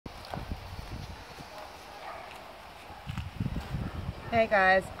Hey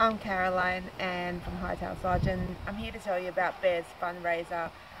guys, I'm Caroline and from Hightail Sergeant. I'm here to tell you about Bear's fundraiser.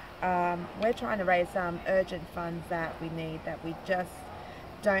 We're trying to raise some urgent funds that we need, that we just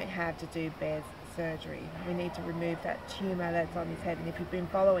don't have to do Bear's surgery. We need to remove that tumour that's on his head, and if you've been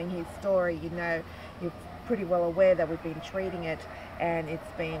following his story, you're pretty well aware that we've been treating it and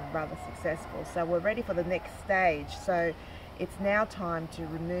it's been rather successful. So we're ready for the next stage. So it's now time to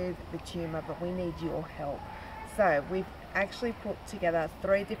remove the tumour, but we need your help. So we've actually put together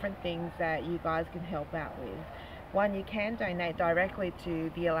 3 different things that you guys can help out with. One, you can donate directly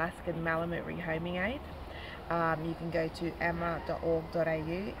to the Alaskan Malamute Rehoming Aid. You can go to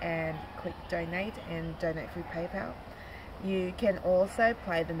amra.org.au and click donate and donate through PayPal. You can also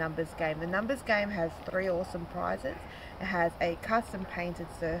play the numbers game. The numbers game has 3 awesome prizes. It has a custom painted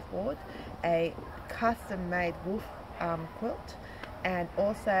surfboard, a custom made wolf quilt, and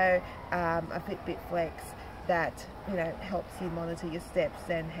also a Fitbit Flex that helps you monitor your steps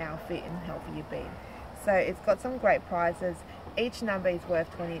and how fit and healthy you've been. So it's got some great prizes. Each number is worth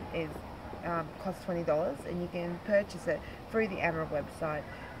costs $20, and you can purchase it through the AMRA website,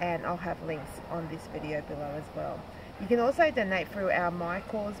 and I'll have links on this video below as well. You can also donate through our My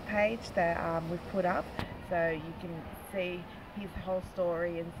Cause page that we've put up, so you can see his whole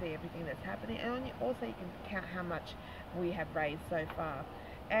story and see everything that's happening, and also you can count how much we have raised so far.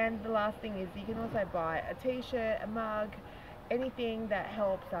 And the last thing is, you can also buy a t-shirt, a mug, anything that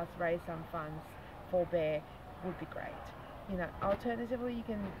helps us raise some funds for Bear would be great. Alternatively, you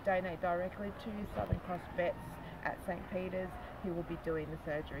can donate directly to Southern Cross Vets at St. Peter's, who will be doing the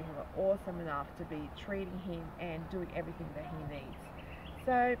surgery, who are awesome enough to be treating him and doing everything that he needs.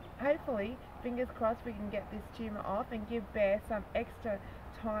 So hopefully, fingers crossed, we can get this tumour off and give Bear some extra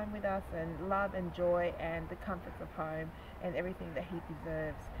time with us, and love and joy and the comforts of home and everything that he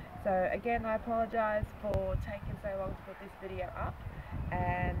deserves. So again, I apologise for taking so long to put this video up,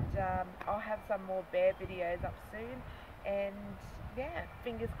 and I'll have some more Bear videos up soon, and yeah,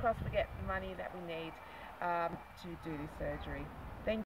 fingers crossed we get the money that we need to do this surgery.